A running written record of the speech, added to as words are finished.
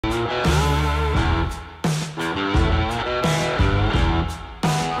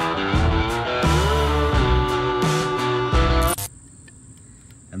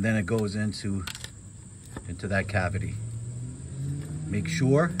and then it goes into that cavity. Make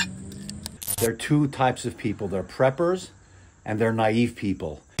sure. There are two types of people. They're preppers and they're naive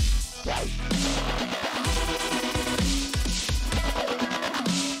people.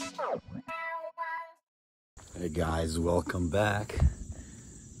 Hey guys, welcome back.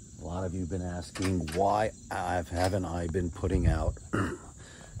 A lot of you have been asking why haven't I been putting out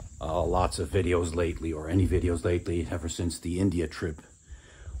lots of videos lately, or any videos lately, ever since the India trip.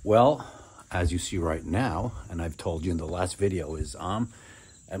 Well, as you see right now, and I've told you in the last video, is I'm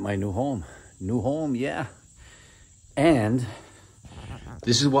at my new home. Yeah. And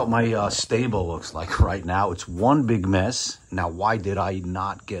this is what my stable looks like right now. It's one big mess. Now, why did I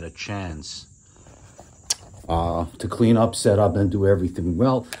not get a chance to clean up, set up, and do everything?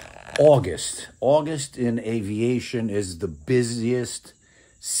 Well, August in aviation is the busiest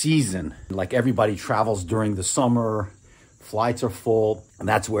season. Like, everybody travels during the summer, flights are full, and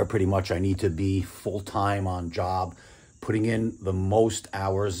that's where pretty much I need to be full-time on job, putting in the most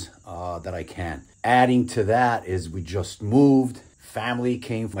hours that I can. Adding to that is we just moved. Family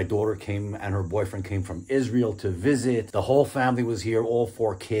came, my daughter came and her boyfriend came from Israel to visit. The whole family was here, all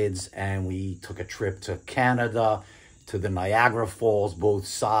 4 kids, and we took a trip to Canada, to the Niagara Falls, both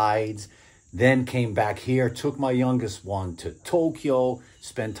sides. Then came back here, took my youngest one to Tokyo,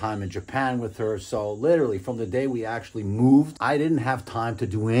 spent time in Japan with her. So literally from the day we actually moved, I didn't have time to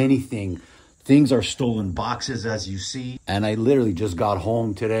do anything. Things are still in boxes, as you see. And I literally just got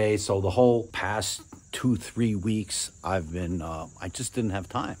home today. So the whole past 2-3 weeks, I've been, I just didn't have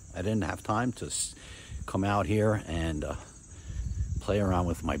time. I didn't have time to come out here and play around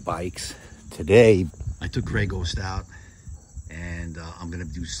with my bikes. Today, I took Grey Ghost out, and I'm gonna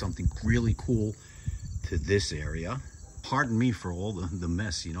do something really cool to this area. Pardon me for all the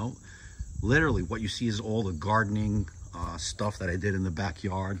mess, you know. Literally, what you see is all the gardening stuff that I did in the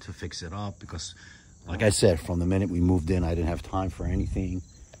backyard to fix it up, because, like I said, from the minute we moved in, I didn't have time for anything.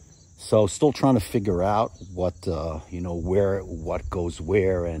 So still trying to figure out what, you know, what goes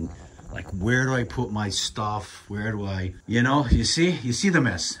where, and like, where do I put my stuff? Where do I, you know, you see the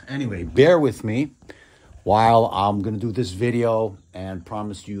mess. Anyway, bear with me while I'm going to do this video, and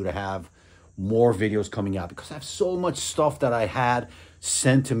promise you to have more videos coming out, because I have so much stuff that I had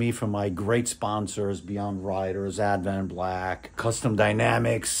sent to me from my great sponsors, Beyond Riders, Advanblack, Custom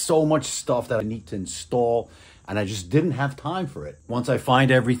Dynamics, so much stuff that I need to install, and I just didn't have time for it. Once I find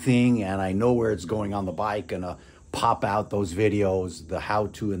everything and I know where it's going on the bike, and pop out those videos, the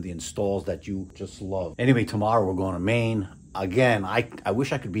how-to and the installs that you just love. Anyway, tomorrow we're going to Maine. Again, I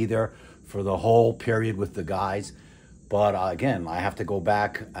wish I could be there for the whole period with the guys, but again, I have to go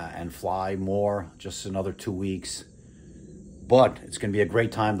back and fly more, just another 2 weeks. But it's going to be a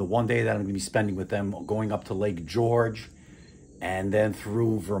great time. The one day that I'm going to be spending with them, going up to Lake George, and then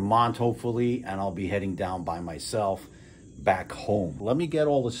through Vermont, hopefully, and I'll be heading down by myself back home. Let me get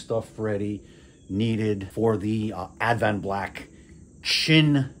all the stuff ready needed for the Advanblack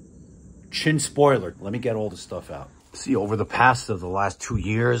chin spoiler. Let me get all the stuff out. See, over the past of the last 2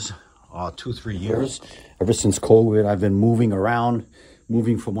 years, 2-3 years, ever since COVID, I've been moving around,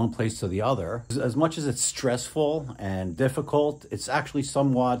 moving from one place to the other. As much as it's stressful and difficult, it's actually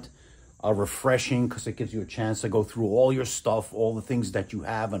somewhat refreshing, because it gives you a chance to go through all your stuff, all the things that you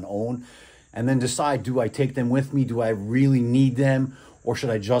have and own, and then decide, do I take them with me? Do I really need them? Or should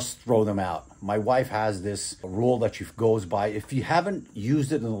I just throw them out? My wife has this rule that she goes by. If you haven't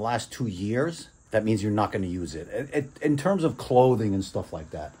used it in the last 2 years, that means you're not going to use it. In terms of clothing and stuff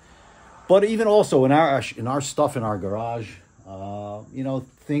like that. But even also in our stuff in our garage, you know,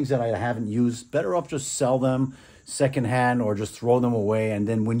 things that I haven't used, better off just sell them secondhand or just throw them away. And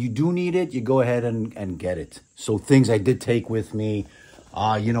then when you do need it, you go ahead and get it. So things I did take with me,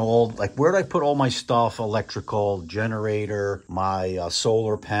 you know, like, where did I put all my stuff? Electrical, generator, my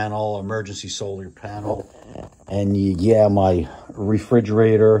solar panel, emergency solar panel, and yeah, my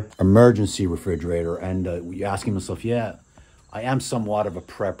refrigerator, emergency refrigerator. And you're asking yourself, yeah, I am somewhat of a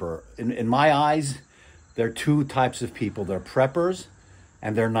prepper. In my eyes, there are two types of people. They're preppers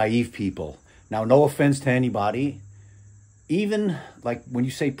and they're naive people. Now, no offense to anybody. Even like when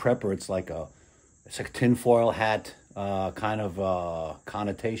you say prepper, it's like a tinfoil hat kind of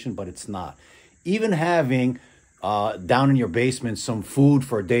connotation, but it's not. Even having down in your basement some food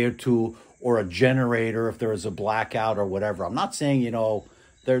for a day or two, or a generator if there is a blackout or whatever. I'm not saying, you know,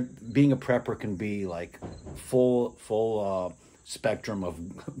 being a prepper can be like full spectrum of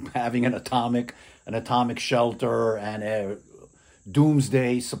having an atomic shelter and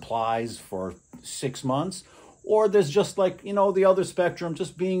doomsday supplies for 6 months, or there's just, like, you know, the other spectrum,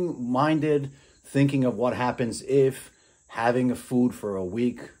 just being minded, thinking of what happens if, having a food for a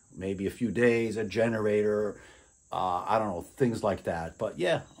week, maybe a few days, a generator, I don't know, things like that. But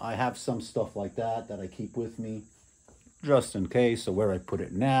yeah, I have some stuff like that I keep with me just in case. So where do I put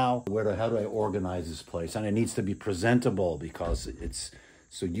it now? How do I organize this place? And it needs to be presentable, because it's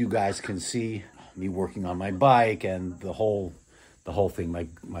so you guys can see me working on my bike and the whole thing.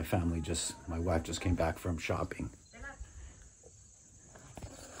 My family my wife just came back from shopping.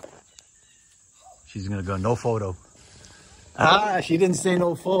 She's gonna go, no photo. She didn't say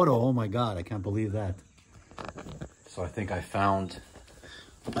no photo. Oh my God, I can't believe that. So I think I found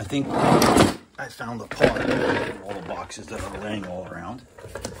the part in all the boxes that are laying all around.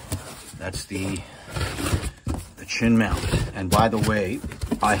 That's the chin mount. And by the way,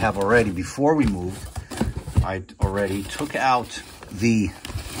 I have already, before we moved, I already took out the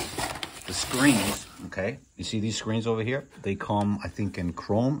screens. Okay, you see these screens over here? They come, I think, in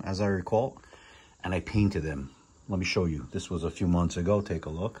chrome, as I recall, and I painted them. Let me show you. This was a few months ago. Take a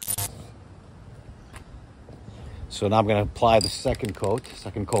look. So now I'm going to apply the second coat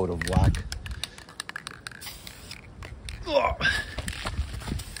of black. Ugh.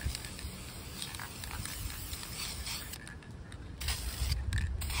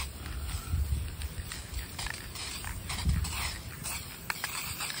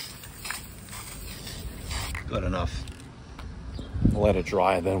 Good enough. We'll let it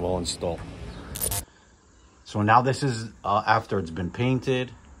dry and then we'll install. So now this is after it's been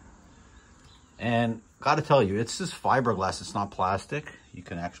painted. And gotta tell you, it's just fiberglass, it's not plastic. You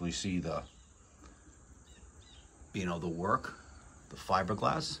can actually see the, the work, the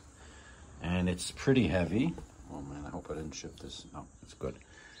fiberglass. And it's pretty heavy. Oh man, I hope I didn't ship this. No, it's good.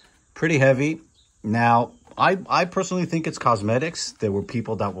 Pretty heavy. Now, I personally think it's cosmetics. There were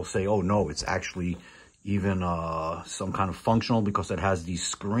people that will say, oh no, it's actually even some kind of functional, because it has these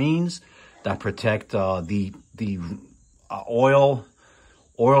screens that protect the oil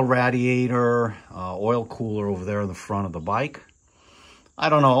radiator, oil cooler over there in the front of the bike. I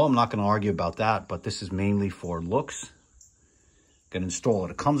don't know. I'm not going to argue about that, but this is mainly for looks. Can install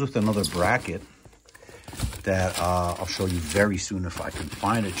it. It comes with another bracket that I'll show you very soon if I can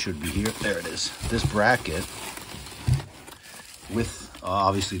find it. Should be here. There it is. This bracket with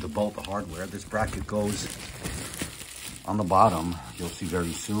obviously the bolt, the hardware. This bracket goes on the bottom. You'll see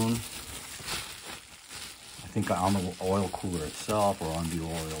very soon. I think on the oil cooler itself, or on the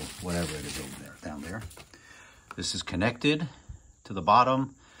oil, whatever it is over there, down there. This is connected to the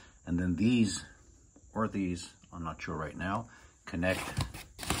bottom, and then these, I'm not sure right now, connect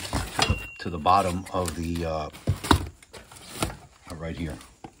to the bottom of the, right here.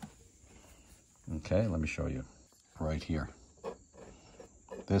 Okay, let me show you. Right here.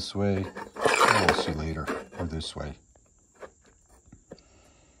 This way, we'll see later, or this way.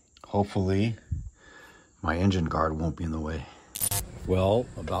 Hopefully, my engine guard won't be in the way. Well,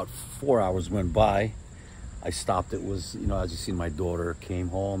 about 4 hours went by. I stopped. It was, as you see, my daughter came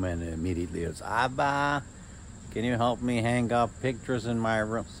home and immediately it was, Abba, can you help me hang up pictures in my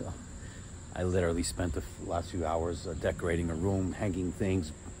room? So I literally spent the last few hours decorating a room, hanging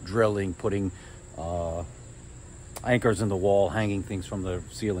things, drilling, putting anchors in the wall, hanging things from the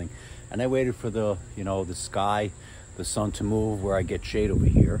ceiling. And I waited for the sky, the sun to move where I get shade over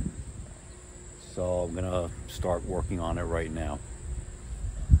here. So I'm gonna start working on it right now.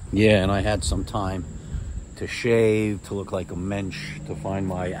 Yeah, and I had some time to shave, to look like a mensch, to find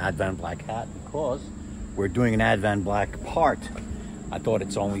my Advanblack hat, because we're doing an Advanblack part. I thought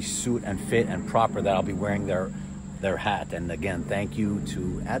it's only suit and fit and proper that I'll be wearing their hat. And again, thank you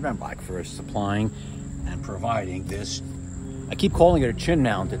to Advanblack for supplying and providing this. I keep calling it a chin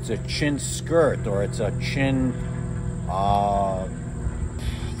mount. It's a chin skirt, or it's a chin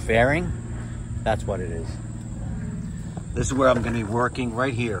fairing. That's what it is. This is where I'm going to be working,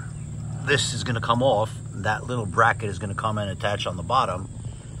 right here. This is going to come off. That little bracket is going to come and attach on the bottom,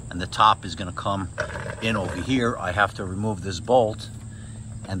 and the top is going to come in over here. I have to remove this bolt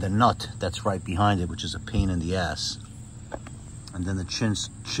and the nut that's right behind it, which is a pain in the ass. And then the chin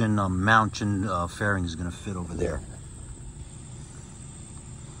fairing is going to fit over there.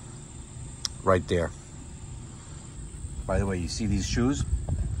 Right there. By the way, you see these shoes?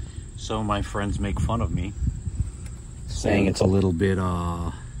 Some of my friends make fun of me, saying it's a little bit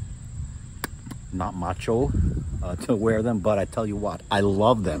not macho to wear them, but I tell you what, I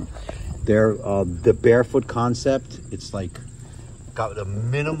love them. They're the barefoot concept. It's like got a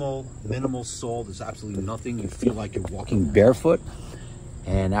minimal sole. There's absolutely nothing. You feel like you're walking barefoot,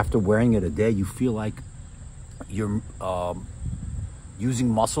 and after wearing it a day, you feel like you're using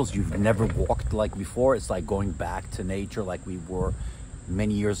muscles you've never walked like before. It's like going back to nature, like we were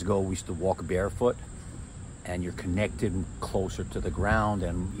many years ago. We used to walk barefoot. and you're connected closer to the ground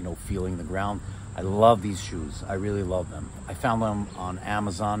and, you know, feeling the ground. I love these shoes. I really love them. I found them on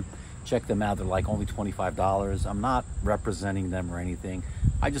Amazon. Check them out. They're like only $25. I'm not representing them or anything.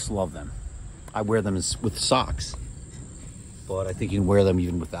 I just love them. I wear them with socks, but I think you can wear them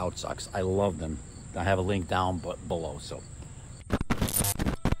even without socks. I love them. I have a link down below. So.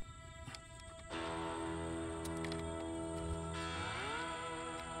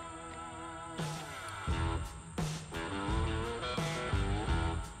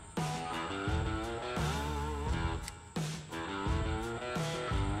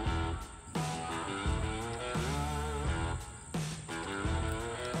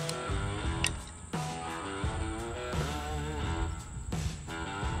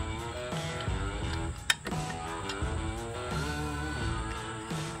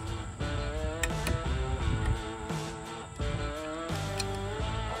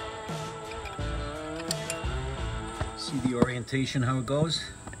 See the orientation, how it goes?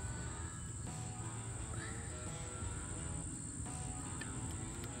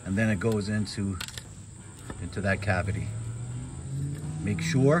 And then it goes into that cavity. Make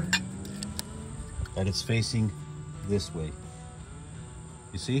sure that it's facing this way.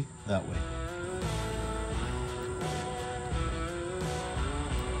 You see? That way.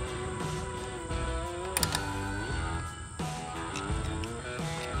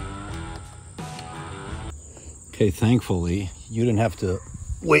 Okay, thankfully, you didn't have to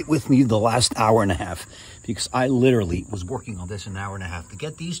wait with me the last hour and a half, because I literally was working on this an hour and a half to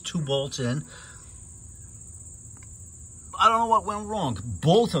get these 2 bolts in. I don't know what went wrong.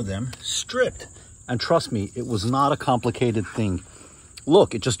 Both of them stripped. And trust me, it was not a complicated thing.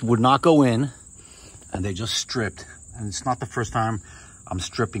 Look, it just would not go in, and they just stripped. And it's not the first time I'm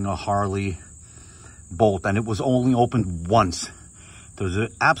stripping a Harley bolt, and it was only opened once. There's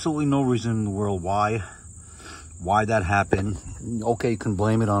absolutely no reason in the world why that happened. Okay, you can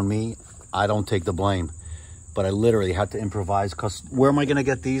blame it on me. I don't take the blame. But I literally had to improvise, because where am I going to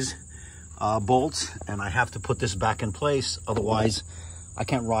get these bolts? And I have to put this back in place. Otherwise, I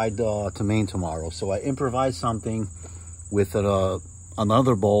can't ride to Maine tomorrow. So I improvised something with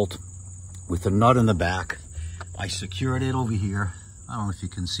another bolt with a nut in the back. I secured it over here. I don't know if you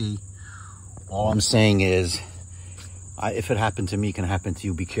can see. All I'm saying is, if it happened to me, it can happen to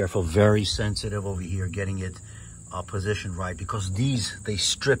you. Be careful. Very sensitive over here, getting it positioned right, because they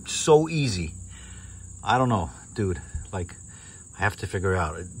stripped so easy. I don't know, dude. Like, I have to figure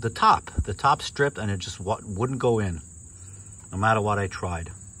out the top stripped, and it just wouldn't go in, no matter what I tried.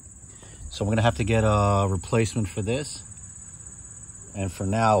 So I'm gonna have to get a replacement for this. And for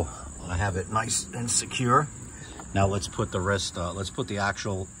now, I have it nice and secure. Now let's put the rest. Let's put the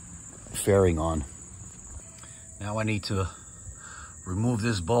actual fairing on. Now I need to remove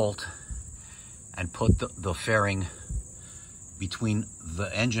this bolt and put the fairing between the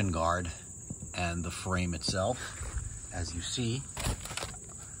engine guard and the frame itself. As you see,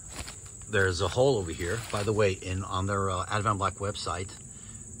 there's a hole over here. By the way, on their Advanblack website,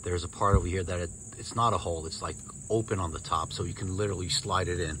 there's a part over here that it's not a hole, it's like open on the top, so you can literally slide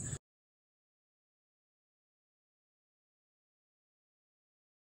it in.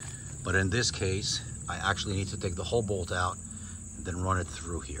 But in this case, I actually need to take the whole bolt out and then run it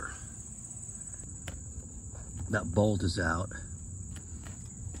through here. That bolt is out.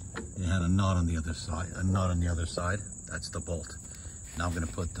 It had a nut on the other side, That's the bolt. Now I'm gonna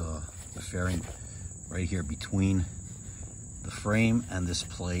put the fairing right here between the frame and this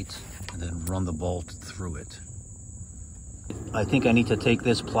plate, and then run the bolt through it. I think I need to take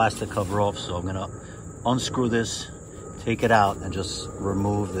this plastic cover off, so I'm gonna unscrew this, take it out, and just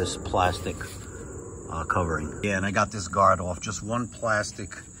remove this plastic covering. Yeah, and I got this guard off, just one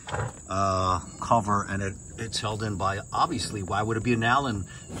plastic cover, and it's held in by, obviously, why would it be an Allen?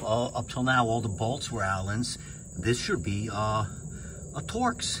 Up till now, all the bolts were Allens. This should be a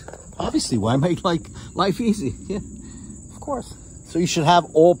Torx. Obviously, why make life easy? Yeah, of course. So you should have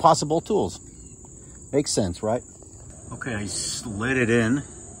all possible tools. Makes sense, right? Okay, I slid it in,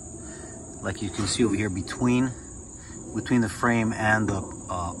 like you can see over here, between the frame and the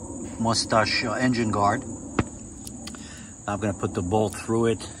Mustache engine guard. Now I'm gonna put the bolt through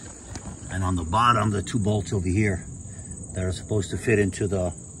it, and on the bottom, the 2 bolts over here that are supposed to fit into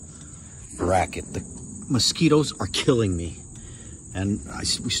the bracket. The mosquitoes are killing me, and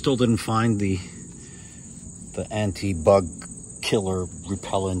we still didn't find the anti-bug killer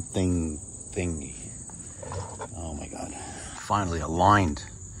repellent thingy. Oh my God. Finally aligned.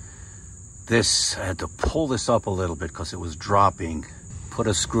 This, I had to pull this up a little bit because it was dropping. Put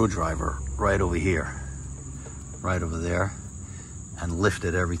a screwdriver right over here, right over there, and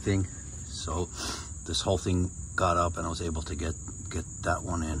lifted everything. So this whole thing got up and I was able to get that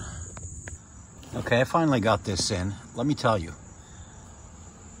one in. Okay, I finally got this in. Let me tell you,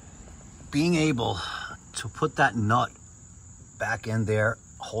 being able to put that nut back in there,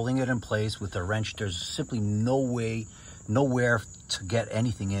 holding it in place with a wrench, there's simply nowhere to get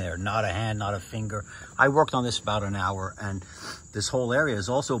anything in there. Not a hand, not a finger. I worked on this about an hour, and this whole area is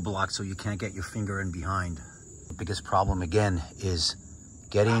also blocked, so you can't get your finger in behind. The biggest problem again is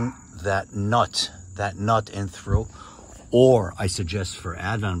getting that nut in through, or I suggest for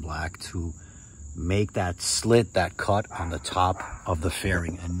Advanblack to make that slit, that cut on the top of the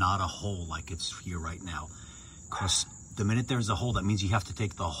fairing and not a hole like it's here right now. Because the minute there's a hole, that means you have to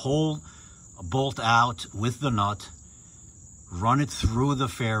take the whole bolt out with the nut, run it through the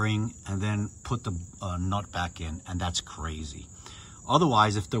fairing, and then put the nut back in, and that's crazy.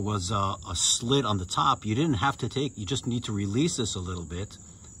 Otherwise, if there was a slit on the top, you didn't have to you just need to release this a little bit.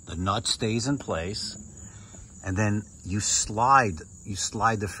 The nut stays in place, and then you slide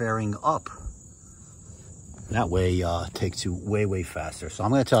the fairing up. That way it takes you way faster. So I'm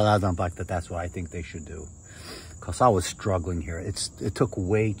going to tell Advanblack that that's what I think they should do, because I was struggling here. It took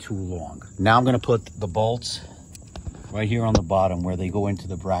way too long. Now I'm going to put the bolts right here on the bottom where they go into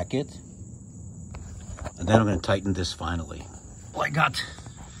the bracket, and then I'm going to tighten this finally. Well, I got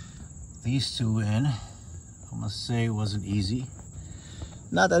these two in. I must say it wasn't easy.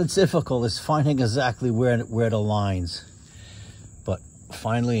 Not that it's difficult, it's finding exactly where the lines, but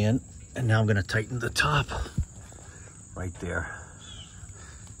finally in. And now I'm going to tighten the top right there.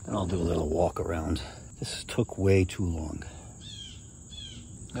 And I'll do a little walk around. This took way too long.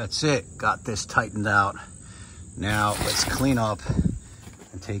 That's it. Got this tightened out. Now let's clean up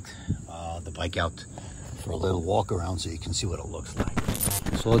and take the bike out for a little walk around so you can see what it looks like.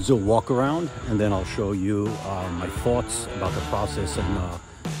 So let's do a walk around, and then I'll show you my thoughts about the process and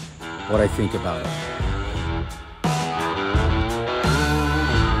what I think about it.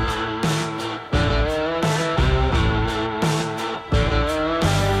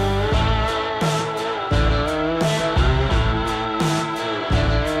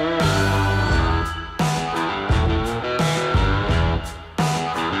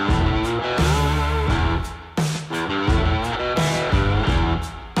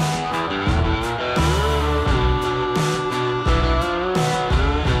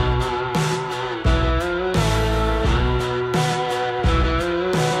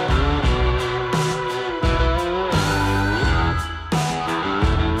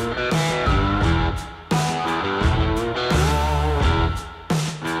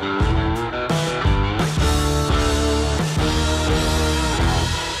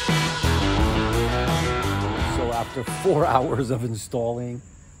 After 4 hours of installing,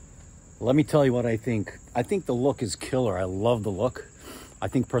 let me tell you what I think. I think the look is killer. I love the look. I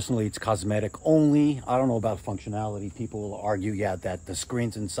think personally it's cosmetic only. I don't know about functionality. People will argue, yeah, that the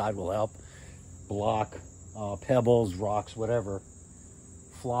screens inside will help block pebbles, rocks, whatever,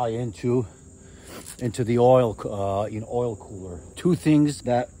 fly into the oil cooler. Two things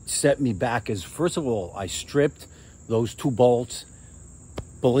that set me back is, first of all, I stripped those two bolts.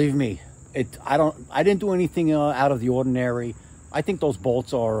 Believe me, I didn't do anything out of the ordinary. I think those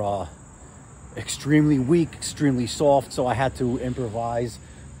bolts are extremely weak, extremely soft, so I had to improvise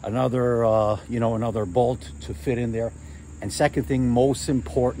another another bolt to fit in there. And second thing, most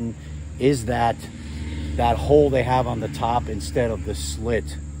important, is that hole they have on the top instead of the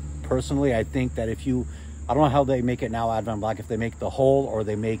slit. Personally, I think that I don't know how they make it now, Advanblack, if they make the hole or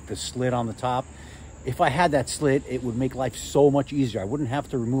they make the slit on the top. If I had that slit, it would make life so much easier. I wouldn't have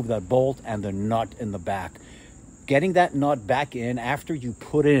to remove that bolt and the nut in the back. Getting that nut back in after you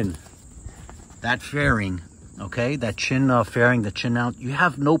put in that fairing, okay, that chin fairing, the chin mount, you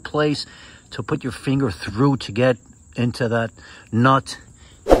have no place to put your finger through to get into that nut.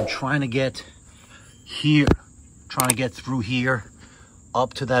 And trying to get through here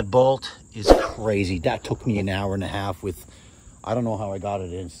up to that bolt is crazy. That took me an hour and a half with, I don't know how I got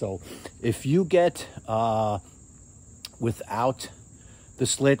it in. So if you get without the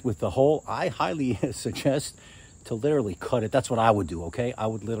slit, with the hole, I highly suggest to literally cut it. That's what I would do, okay? I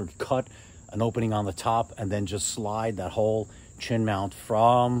would literally cut an opening on the top and then just slide that whole chin mount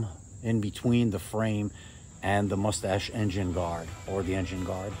from in between the frame and the Mustache engine guard, or the engine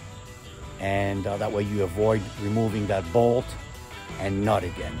guard. And that way you avoid removing that bolt and nut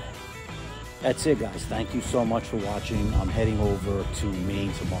again. That's it, guys. Thank you so much for watching. I'm heading over to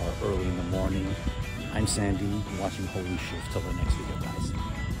Maine tomorrow early in the morning. I'm Sandy. You're watching Holy Shift. Till the next video, guys.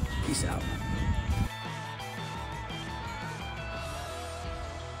 Peace out.